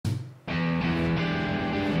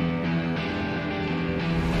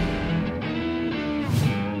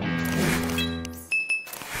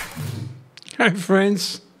Hi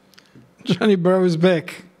friends, Johnny Bravo is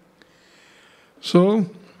back. So,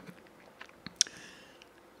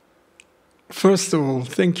 first of all,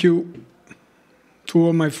 thank you to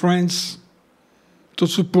all my friends to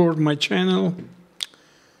support my channel.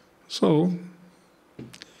 So,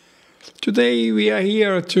 today we are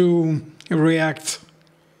here to react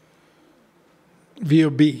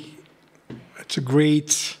V.O.B. It's a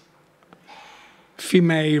great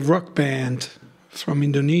female rock band from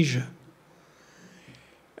Indonesia.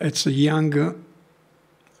 It's a young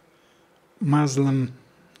Muslim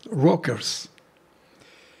rockers.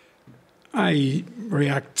 I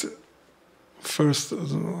react first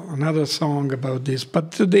another song about this,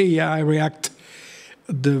 but today I react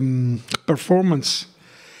the performance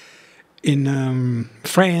in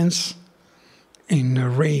France, in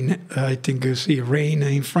rain. I think you see rain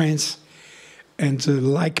in France, and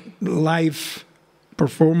like live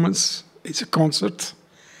performance. It's a concert,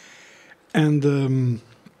 and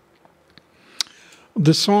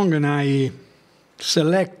the song and I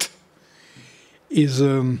select is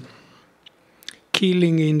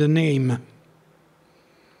Killing in the Name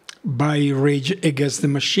by Rage Against the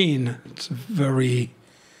Machine. It's a very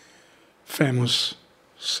famous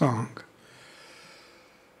song.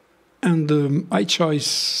 And I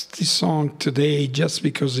chose this song today just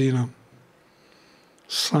because, you know,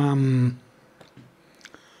 some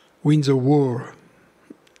wins a war.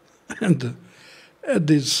 And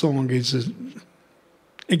this song is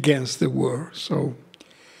against the war. So,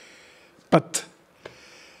 but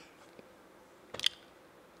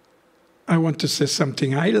I want to say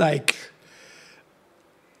something. I like,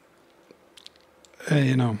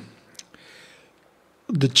 you know,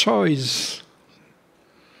 the choice,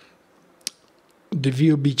 the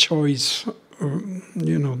V.O.B. choice,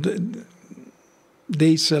 you know,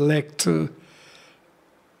 they select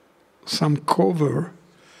some cover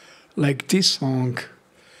like this song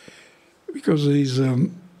because it is,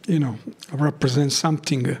 you know, represents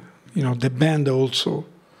something, you know, the band also,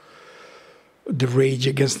 the Rage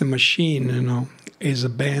Against the Machine, you know, is a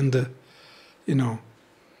band, you know,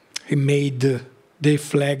 he made their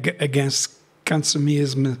flag against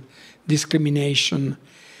consumerism, discrimination,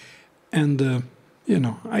 and, you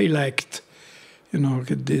know, I liked, you know,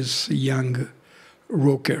 these young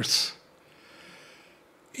rockers,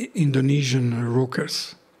 Indonesian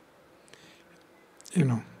rockers, you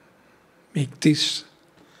know, make this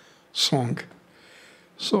song.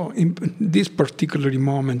 So in this particular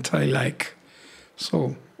moment I like.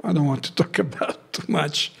 So I don't want to talk about too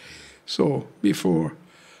much. So before,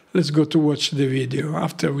 let's go to watch the video.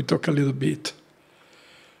 After we talk a little bit.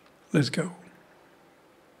 Let's go.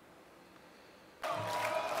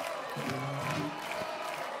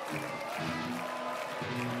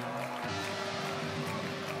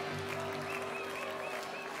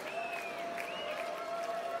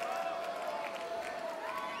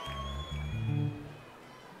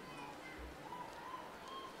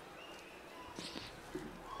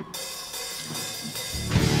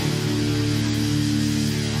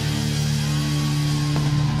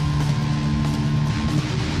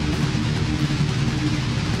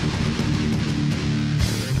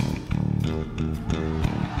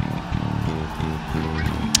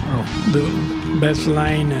 The bass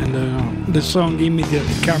line and the song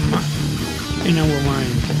immediately come in our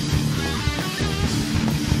mind.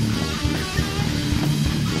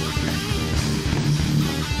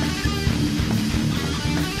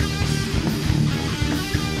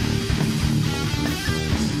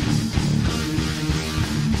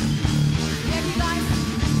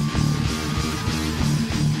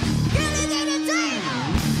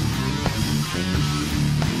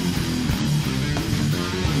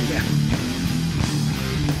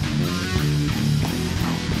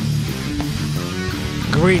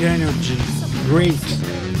 Great energy, great.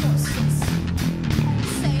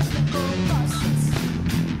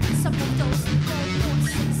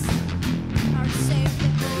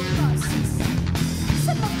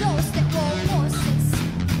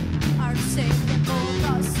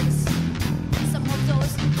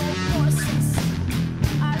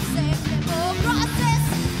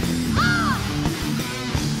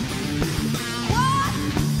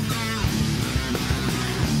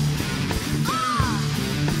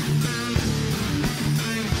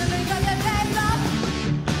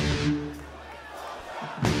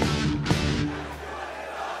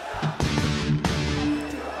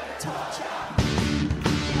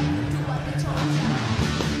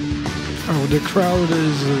 Oh, the crowd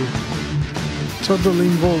is totally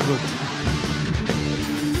involved.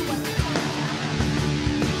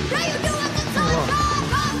 Wow.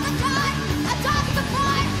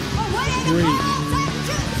 Great.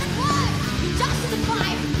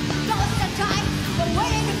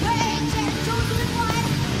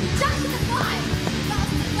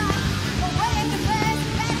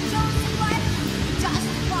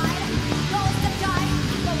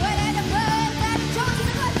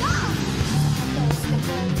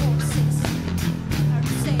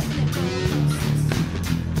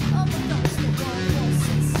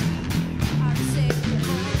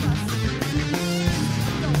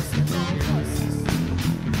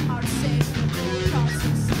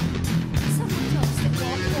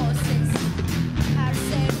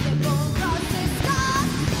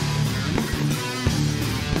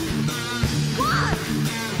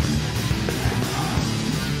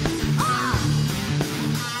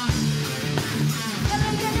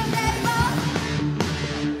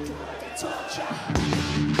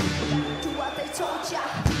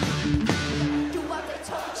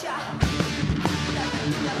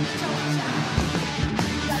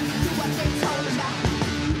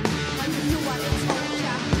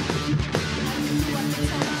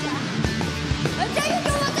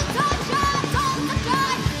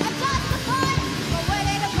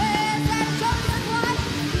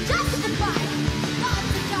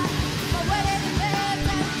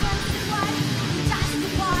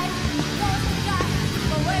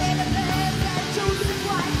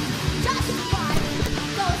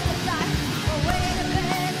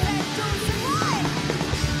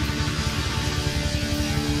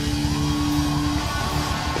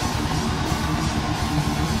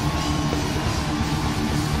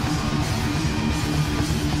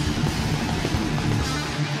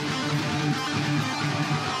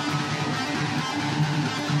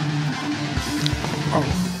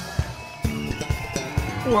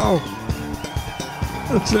 Wow.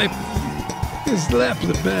 Slap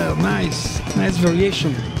the bell. Nice. Nice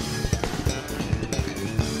variation.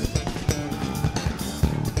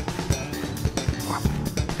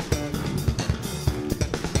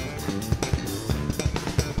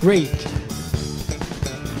 Great.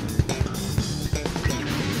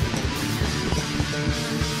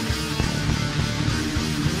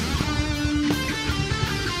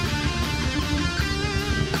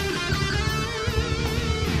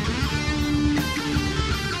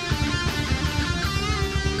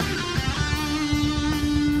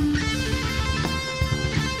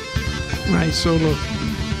 Nice solo.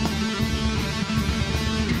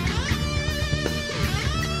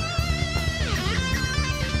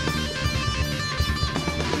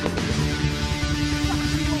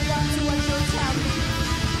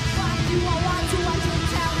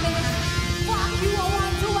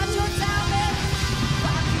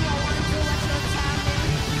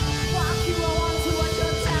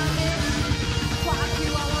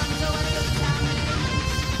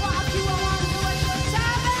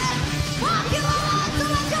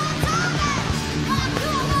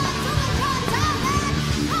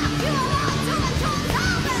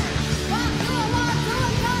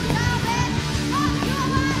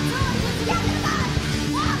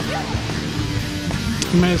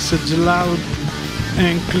 Message loud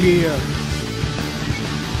and clear.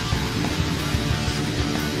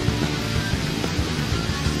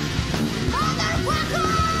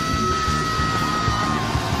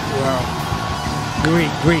 Wow.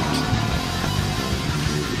 Great, great.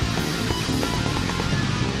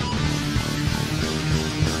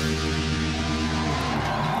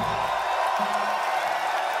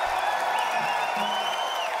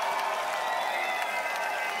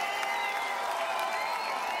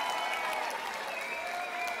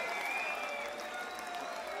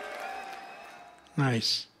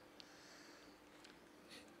 Nice.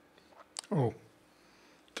 Oh,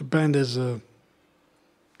 the band is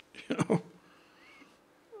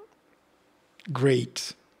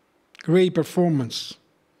great, great performance.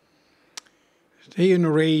 They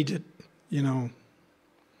narrated, the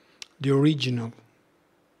original.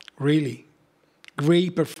 Really,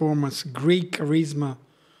 great performance, great charisma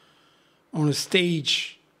on a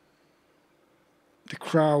stage. The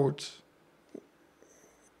crowd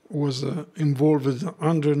was involved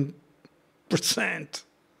 100%.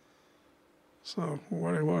 So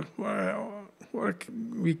what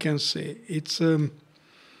we can say? It's a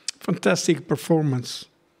fantastic performance.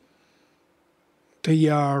 They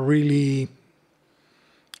are really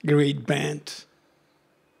great band,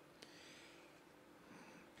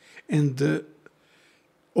 and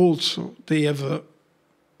also they have a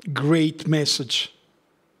great message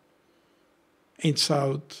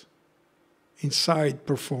inside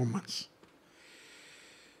performance.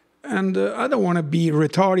 And I don't want to be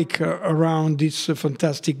rhetoric around this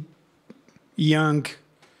fantastic young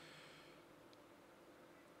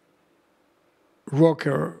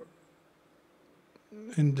rocker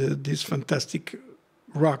and this fantastic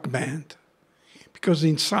rock band, because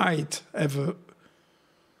inside have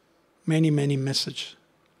many messages.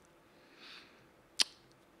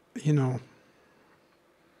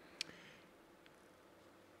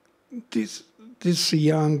 This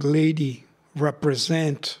young lady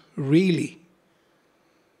represent really,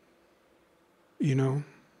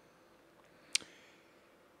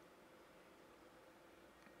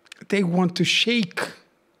 they want to shake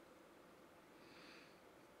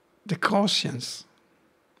the conscience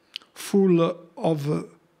full of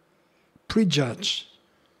prejudge.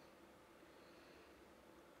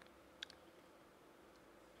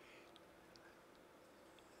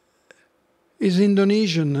 Is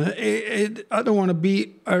Indonesian. I don't want to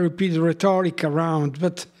be, I repeat, rhetoric around,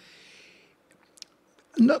 but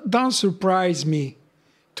don't surprise me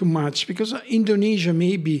too much, because Indonesia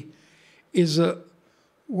maybe is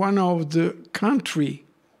one of the country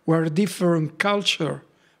where different culture,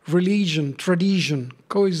 religion, tradition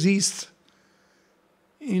coexist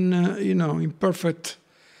in in perfect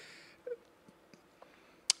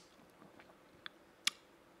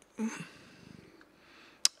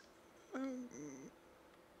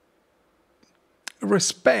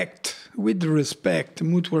respect,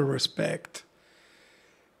 mutual respect,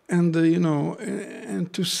 and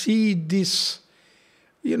and to see this,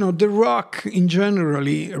 the rock in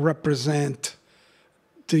generally represent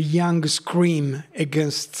the young scream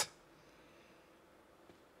against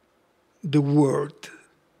the world,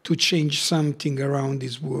 to change something around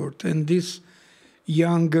this world, and this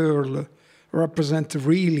young girl represent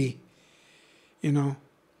really,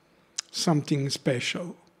 something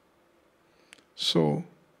special. So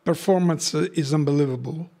performance is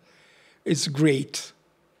unbelievable. It's great.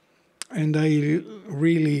 And I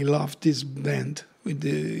really love this band, with the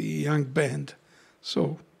young band.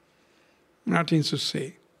 So, nothing to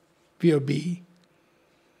say. V.O.B,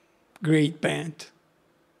 great band,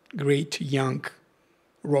 great young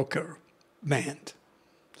rocker band.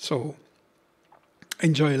 So,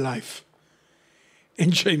 enjoy life,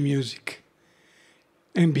 enjoy music,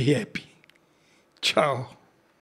 and be happy. Ciao.